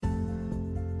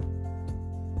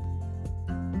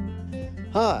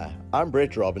Hi, I'm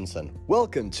Brett Robinson.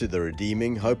 Welcome to the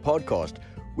Redeeming Hope podcast,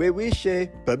 where we share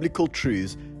biblical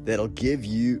truths that'll give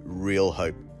you real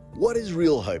hope. What is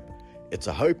real hope? It's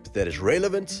a hope that is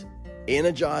relevant,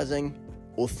 energizing,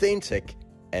 authentic,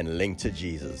 and linked to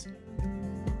Jesus.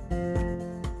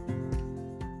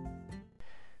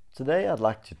 Today I'd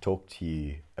like to talk to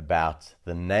you about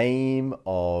the name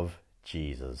of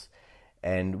Jesus.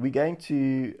 And we're going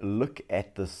to look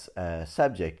at this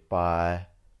subject by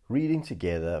reading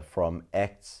together from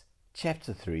Acts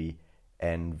chapter 3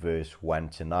 and verse 1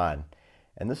 to 9.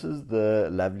 And this is the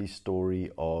lovely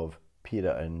story of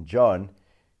Peter and John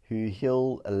who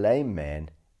heal a lame man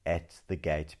at the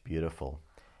gate beautiful.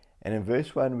 And in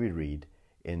verse 1 we read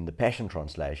in the Passion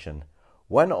Translation,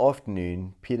 "One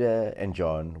afternoon Peter and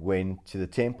John went to the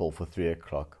temple for 3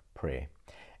 o'clock prayer.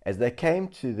 As they came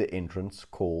to the entrance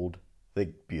called the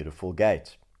Beautiful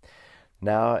Gate."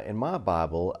 Now, in my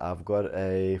Bible, I've got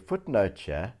a footnote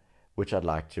here, which I'd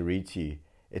like to read to you.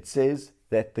 It says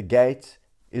that the gate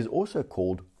is also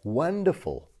called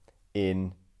Wonderful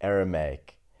in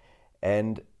Aramaic.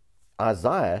 And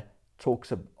Isaiah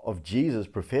talks of Jesus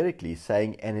prophetically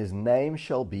saying, "And his name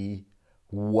shall be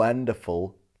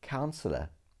Wonderful Counselor."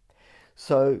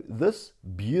 So this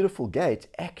beautiful gate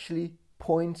actually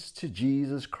points to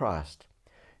Jesus Christ,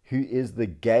 who is the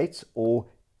gate or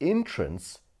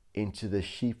entrance into the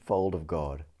sheepfold of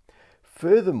God.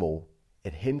 Furthermore,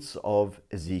 it hints of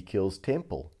Ezekiel's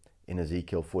temple in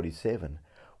Ezekiel 47,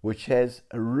 which has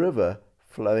a river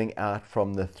flowing out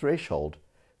from the threshold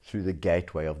through the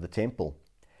gateway of the temple.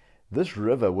 This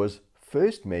river was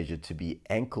first measured to be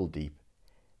ankle deep,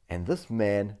 and this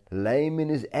man, lame in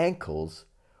his ankles,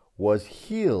 was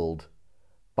healed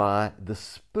by the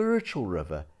spiritual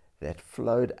river that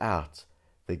flowed out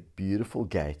the beautiful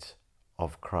gate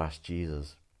of Christ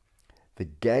Jesus. The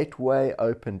gateway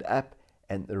opened up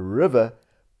and the river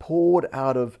poured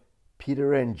out of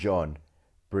Peter and John,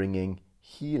 bringing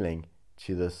healing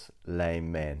to this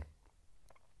lame man.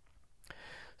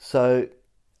 So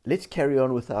let's carry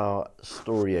on with our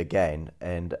story again.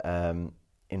 And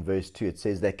in verse 2 it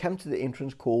says, "They come to the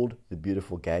entrance called the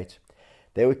Beautiful Gate.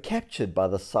 They were captured by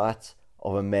the sight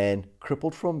of a man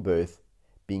crippled from birth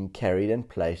being carried and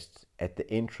placed at the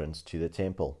entrance to the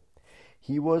temple.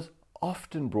 He was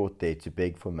often brought there to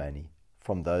beg for money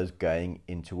from those going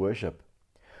in to worship.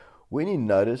 When he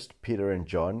noticed Peter and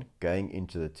John going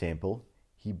into the temple,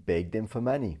 he begged them for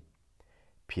money.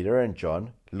 Peter and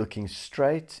John, looking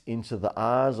straight into the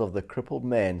eyes of the crippled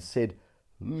man, said,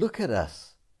 'Look at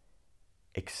us.'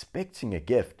 Expecting a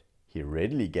gift, he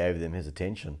readily gave them his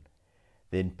attention.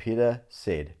 Then Peter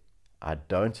said, 'I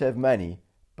don't have money,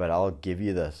 but I'll give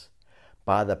you this.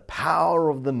 By the power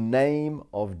of the name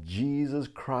of Jesus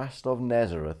Christ of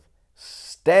Nazareth,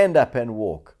 stand up and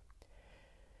walk.'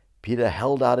 Peter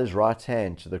held out his right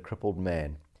hand to the crippled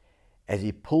man. As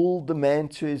he pulled the man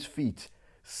to his feet,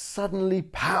 suddenly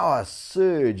power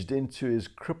surged into his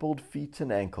crippled feet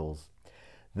and ankles.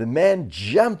 The man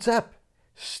jumped up,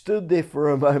 stood there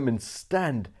for a moment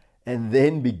stunned, and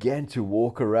then began to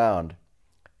walk around.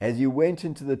 As he went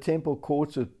into the temple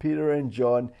courts with Peter and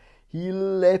John, he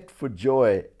leapt for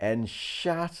joy and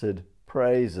shouted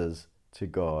praises to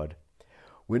God.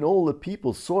 When all the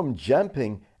people saw him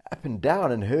jumping up and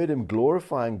down and heard him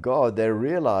glorifying God, they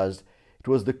realized it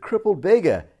was the crippled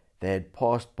beggar they had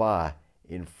passed by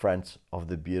in front of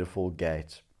the beautiful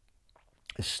gate.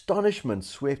 Astonishment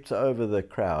swept over the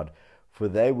crowd, for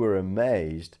they were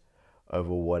amazed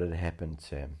over what had happened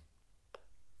to him."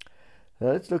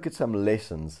 Now let's look at some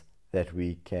lessons that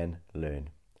we can learn.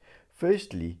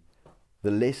 Firstly,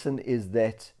 the lesson is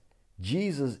that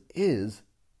Jesus is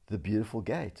the beautiful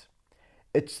gate.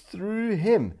 It's through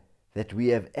him that we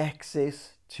have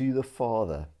access to the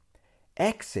Father,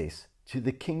 access to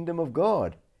the kingdom of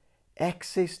God,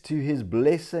 access to his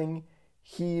blessing,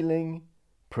 healing,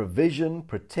 provision,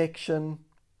 protection.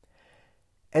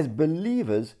 As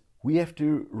believers, we have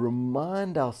to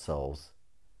remind ourselves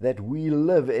that we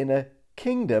live in a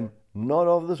kingdom not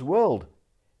of this world.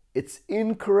 It's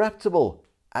incorruptible,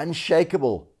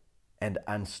 unshakable, and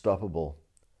unstoppable.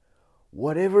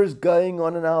 Whatever is going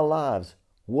on in our lives,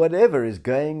 whatever is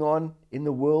going on in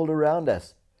the world around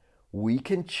us, we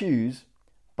can choose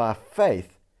by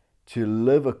faith to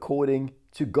live according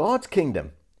to God's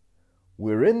kingdom.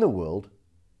 We're in the world,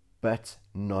 but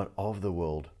not of the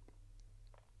world.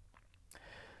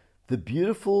 The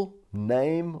beautiful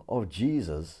name of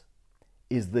Jesus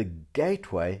is the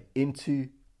gateway into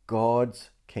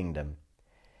God's kingdom.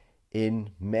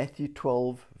 In Matthew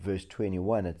 12, verse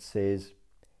 21, it says,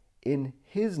 "In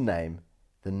his name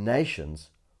the nations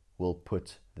will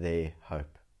put their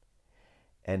hope."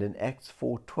 And in Acts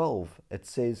 4:12 it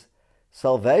says,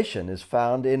 "Salvation is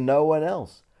found in no one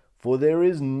else, for there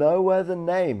is no other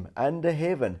name under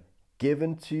heaven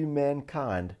given to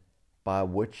mankind by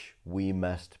which we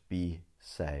must be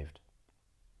saved."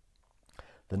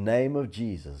 The name of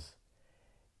Jesus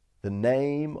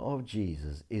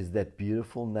is that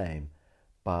beautiful name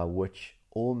by which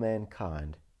all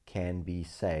mankind can be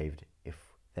saved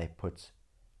if they put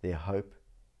their hope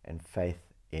and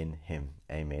faith in Him.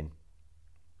 Amen.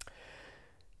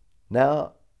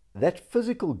 Now, that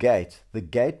physical gate, the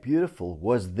gate beautiful,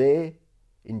 was there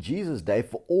in Jesus' day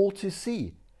for all to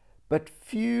see, but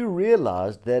few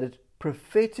realized that it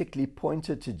prophetically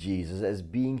pointed to Jesus as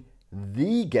being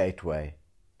the gateway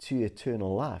to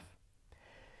eternal life.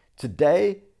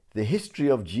 Today, the history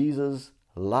of Jesus'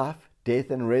 life, death,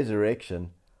 and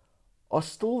resurrection are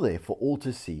still there for all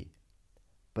to see,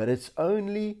 but it's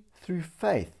only through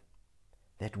faith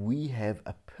that we have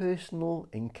a personal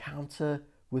encounter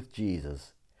with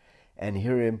Jesus and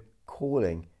hear Him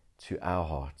calling to our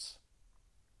hearts.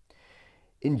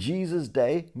 In Jesus'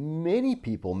 day, many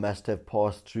people must have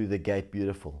passed through the gate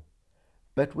beautiful,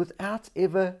 but without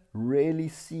ever really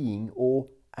seeing or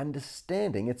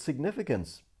understanding its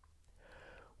significance.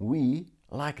 We,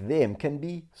 like them, can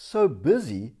be so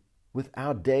busy with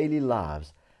our daily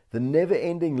lives, the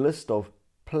never-ending list of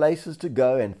places to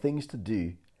go and things to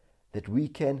do, that we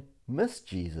can miss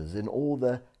Jesus in all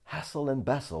the hustle and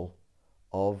bustle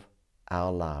of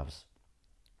our lives.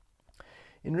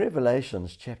 In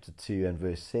Revelations chapter 2 and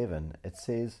verse 7, it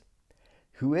says,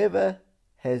 "Whoever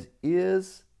has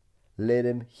ears, let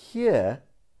him hear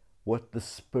what the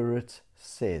Spirit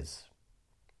says."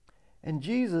 And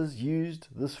Jesus used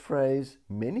this phrase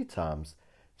many times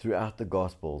throughout the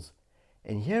Gospels.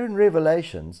 And here in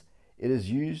Revelations, it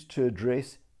is used to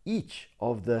address each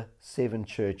of the 7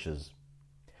 churches.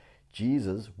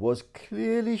 Jesus was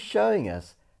clearly showing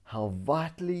us how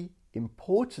vitally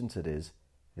important it is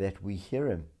that we hear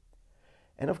Him.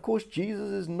 And of course,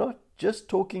 Jesus is not just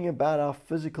talking about our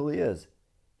physical ears.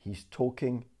 He's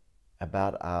talking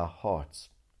about our hearts.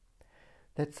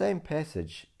 That same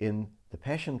passage in the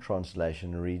Passion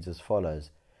Translation reads as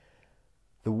follows,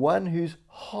 "The one whose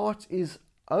heart is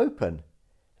open,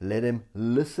 let him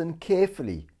listen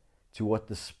carefully to what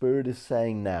the Spirit is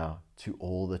saying now to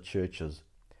all the churches.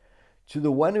 To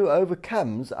the one who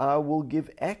overcomes, I will give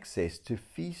access to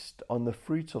feast on the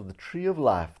fruit of the tree of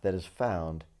life that is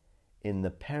found in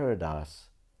the paradise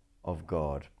of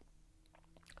God."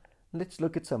 Let's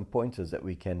look at some pointers that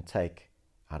we can take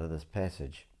out of this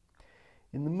passage.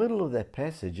 In the middle of that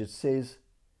passage, it says,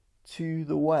 "To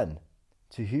the one."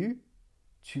 To who?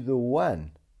 To the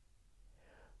one.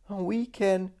 Now, we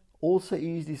can also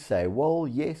easily say, well,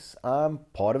 yes, I'm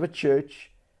part of a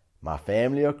church. My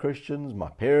family are Christians. My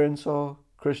parents are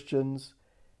Christians.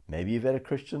 Maybe you've had a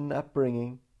Christian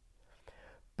upbringing.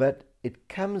 But it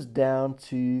comes down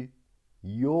to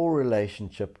your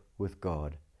relationship with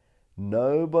God.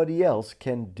 Nobody else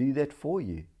can do that for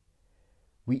you.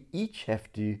 We each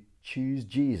have to choose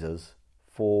Jesus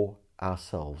for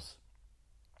ourselves.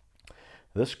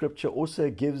 This scripture also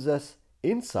gives us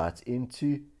insights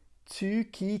into 2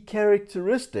 key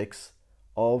characteristics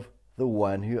of the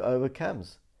one who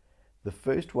overcomes. The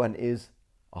first one is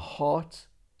a heart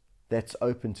that's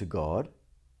open to God.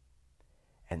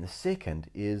 And the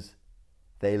second is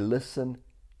they listen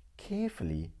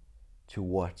carefully to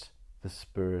what the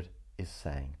Spirit is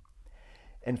saying.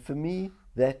 And for me,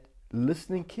 that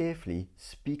listening carefully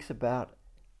speaks about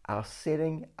our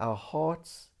setting our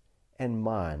hearts and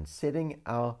minds, setting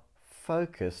our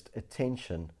focused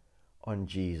attention on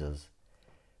Jesus,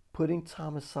 putting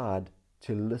time aside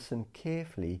to listen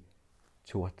carefully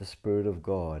to what the Spirit of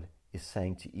God is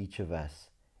saying to each of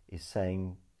us, is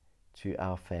saying to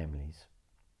our families.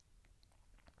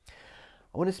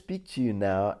 I want to speak to you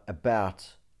now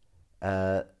about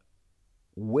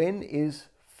when is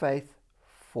faith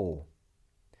for?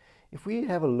 If we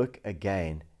have a look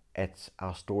again at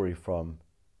our story from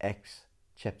Acts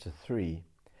chapter 3,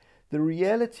 the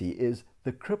reality is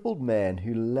the crippled man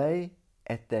who lay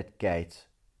at that gate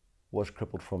was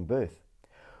crippled from birth,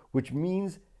 which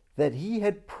means that he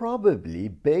had probably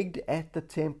begged at the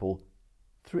temple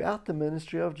throughout the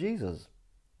ministry of Jesus.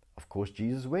 Of course,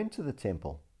 Jesus went to the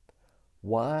temple.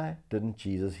 Why didn't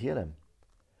Jesus heal him?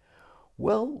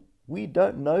 Well, we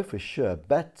don't know for sure,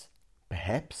 but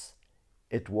perhaps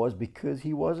it was because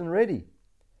he wasn't ready.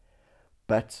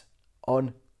 But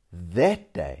on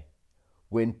that day,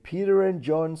 when Peter and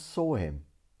John saw him,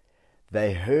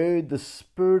 they heard the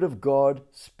Spirit of God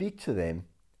speak to them,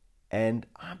 and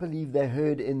I believe they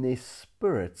heard in their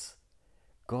spirits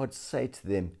God say to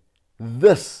them,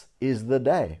 This is the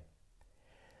day.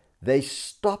 They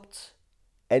stopped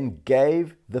and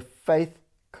gave the faith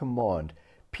command.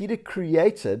 Peter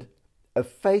created a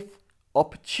faith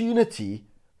opportunity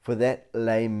for that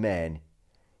lame man.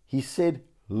 He said,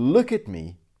 "Look at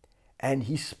me." And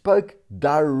he spoke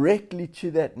directly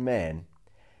to that man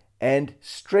and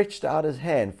stretched out his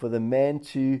hand for the man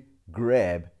to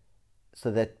grab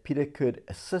so that Peter could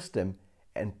assist him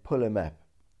and pull him up.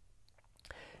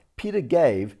 Peter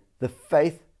gave the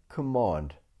faith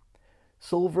command.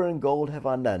 Silver and gold have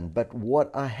I none, but what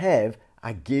I have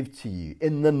I give to you.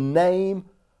 In the name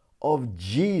of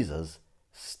Jesus,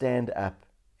 stand up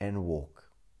and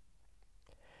walk.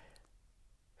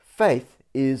 Faith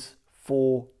is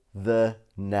for the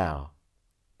now.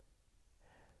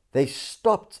 They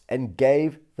stopped and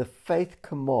gave the faith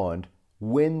command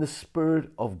when the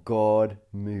Spirit of God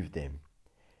moved them.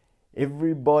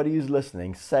 Everybody who's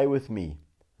listening, say with me,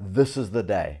 this is the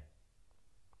day.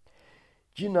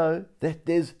 Do you know that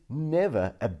there's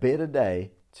never a better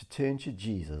day to turn to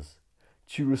Jesus,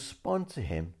 to respond to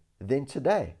Him than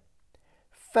today?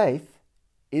 Faith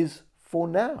is for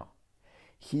now.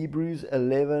 Hebrews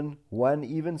 11:1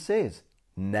 even says,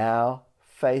 now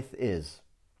faith is.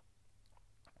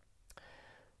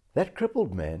 That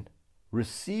crippled man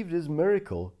received his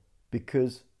miracle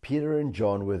because Peter and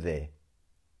John were there.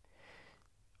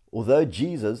 Although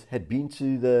Jesus had been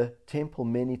to the temple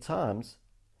many times,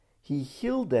 He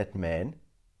healed that man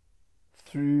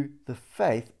through the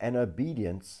faith and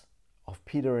obedience of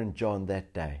Peter and John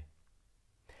that day.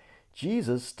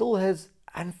 Jesus still has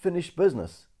unfinished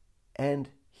business, and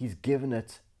He's given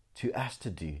it to us to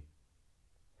do.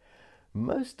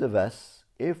 Most of us,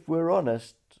 if we're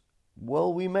honest,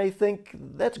 well, we may think,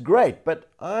 that's great, but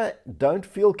I don't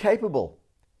feel capable.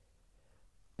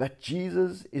 But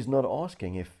Jesus is not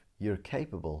asking if you're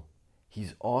capable.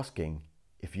 He's asking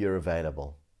if you're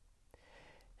available.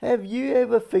 Have you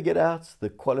ever figured out the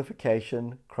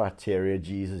qualification criteria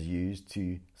Jesus used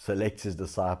to select His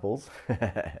disciples?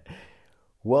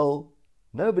 Well,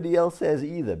 nobody else has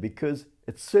either, because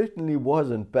it certainly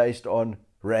wasn't based on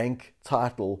rank,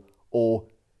 title, or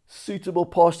suitable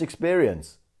past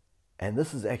experience. And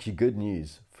this is actually good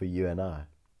news for you and I.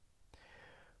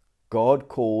 God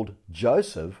called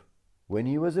Joseph when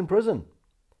he was in prison.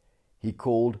 He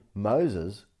called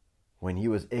Moses when he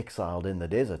was exiled in the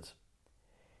desert.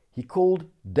 He called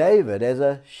David as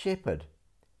a shepherd.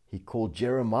 He called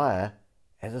Jeremiah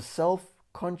as a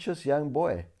self-conscious young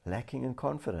boy, lacking in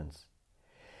confidence.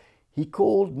 He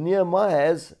called Nehemiah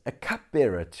as a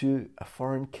cupbearer to a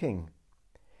foreign king.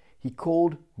 He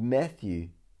called Matthew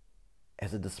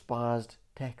as a despised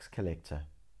tax collector.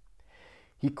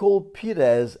 He called Peter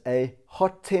as a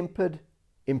hot-tempered,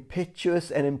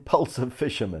 impetuous, and impulsive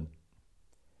fisherman.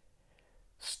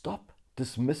 Stop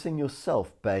dismissing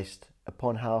yourself based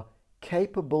upon how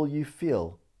capable you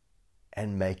feel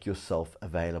and make yourself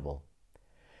available.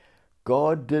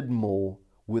 God did more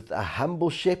with a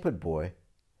humble shepherd boy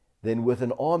than with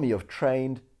an army of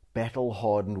trained,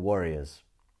 battle-hardened warriors.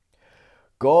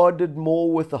 God did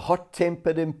more with a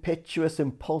hot-tempered, impetuous,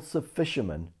 impulsive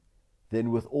fisherman than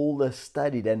with all the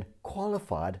studied and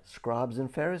qualified scribes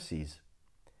and Pharisees.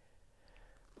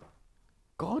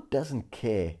 God doesn't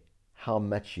care how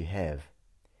much you have.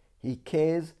 He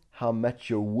cares how much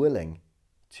you're willing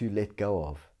to let go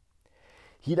of.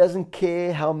 He doesn't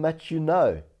care how much you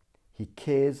know. He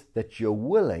cares that you're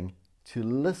willing to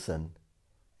listen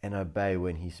and obey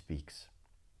when He speaks.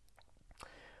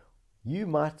 You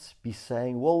might be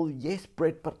saying, well, yes,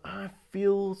 Brett, but I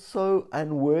feel so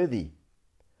unworthy.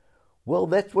 Well,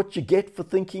 that's what you get for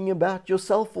thinking about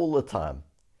yourself all the time.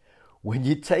 When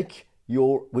we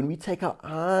take our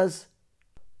eyes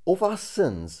off our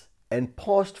sins and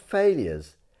past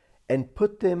failures and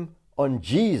put them on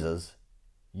Jesus,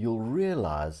 you'll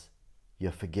realize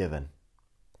you're forgiven.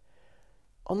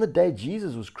 On the day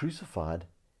Jesus was crucified,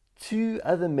 2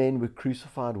 other men were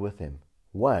crucified with Him,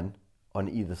 one on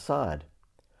either side.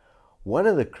 One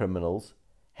of the criminals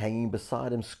hanging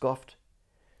beside Him scoffed,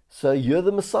 "So you're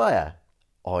the Messiah,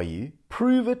 are you?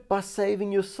 Prove it by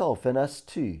saving yourself and us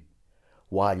too,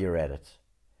 while you're at it."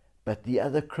 But the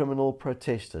other criminal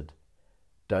protested,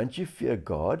 "Don't you fear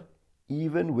God,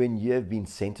 even when you have been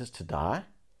sentenced to die?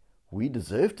 We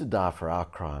deserve to die for our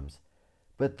crimes,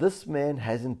 but this man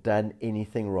hasn't done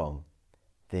anything wrong."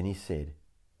 Then he said,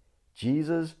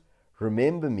 "Jesus,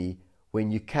 remember me when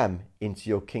you come into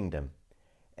your kingdom."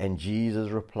 And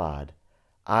Jesus replied,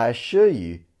 "I assure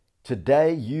you,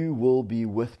 today you will be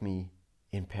with me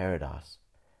in paradise."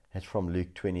 That's from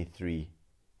Luke 23,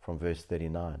 from verse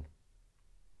 39.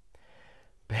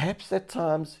 Perhaps at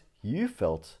times you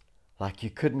felt like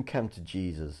you couldn't come to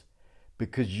Jesus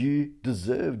because you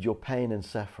deserved your pain and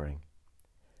suffering.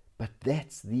 But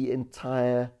that's the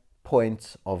entire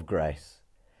point of grace.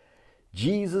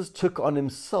 Jesus took on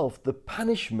himself the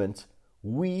punishment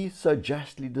we so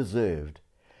justly deserved,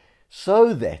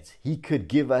 so that he could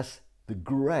give us the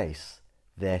grace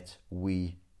that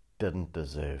we didn't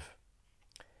deserve.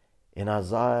 In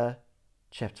Isaiah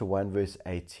chapter 1 verse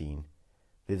 18,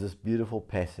 there's this beautiful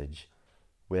passage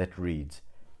where it reads,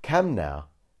 "Come now,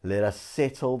 let us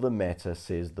settle the matter,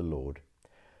 says the Lord.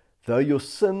 Though your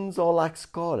sins are like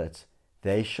scarlet,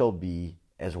 they shall be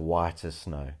as white as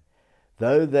snow.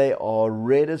 Though they are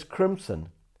red as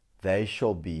crimson, they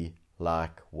shall be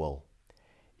like wool.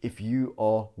 If you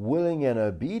are willing and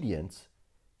obedient,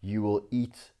 you will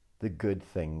eat the good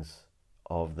things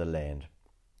of the land."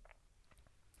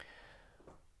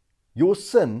 Your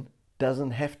sin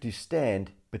doesn't have to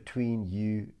stand between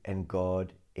you and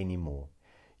God anymore.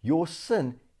 Your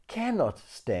sin cannot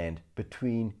stand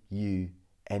between you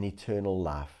and eternal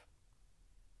life.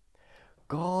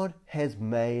 God has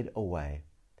made a way.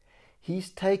 He's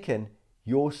taken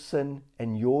your sin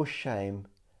and your shame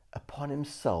upon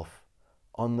himself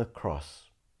on the cross.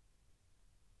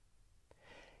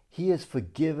 He has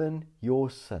forgiven your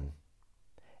sin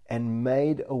and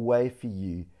made a way for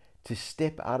you to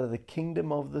step out of the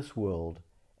kingdom of this world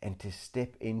and to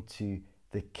step into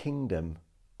the kingdom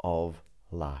of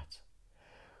light.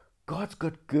 God's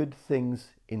got good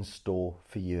things in store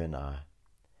for you and I.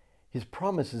 His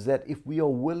promise is that if we are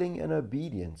willing and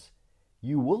obedient,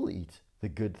 you will eat the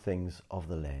good things of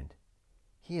the land.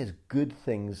 He has good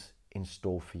things in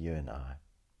store for you and I.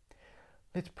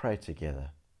 Let's pray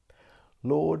together.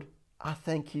 Lord, I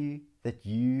thank you that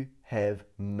you have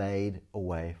made a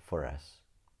way for us.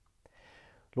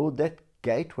 Lord, that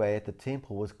gateway at the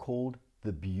temple was called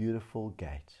the Beautiful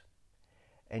Gate.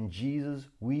 And Jesus,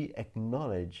 we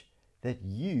acknowledge that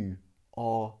you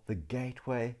are the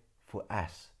gateway for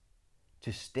us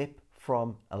to step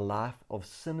from a life of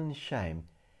sin and shame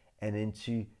and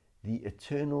into the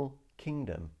eternal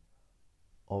kingdom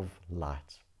of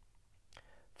light.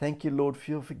 Thank you, Lord,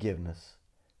 for your forgiveness.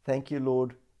 Thank you,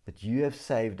 Lord, that you have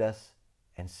saved us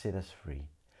and set us free.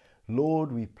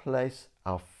 Lord, we place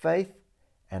our faith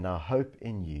and our hope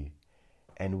in you,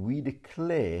 and we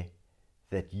declare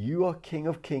that you are King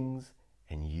of Kings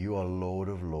and you are Lord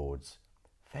of Lords.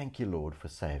 Thank you, Lord, for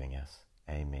saving us.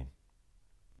 Amen.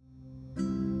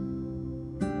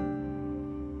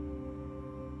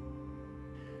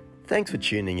 Thanks for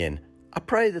tuning in. I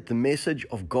pray that the message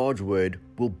of God's Word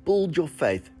will build your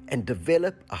faith and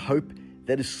develop a hope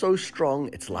that is so strong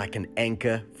it's like an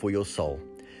anchor for your soul.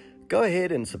 Go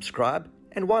ahead and subscribe,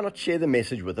 and why not share the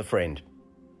message with a friend?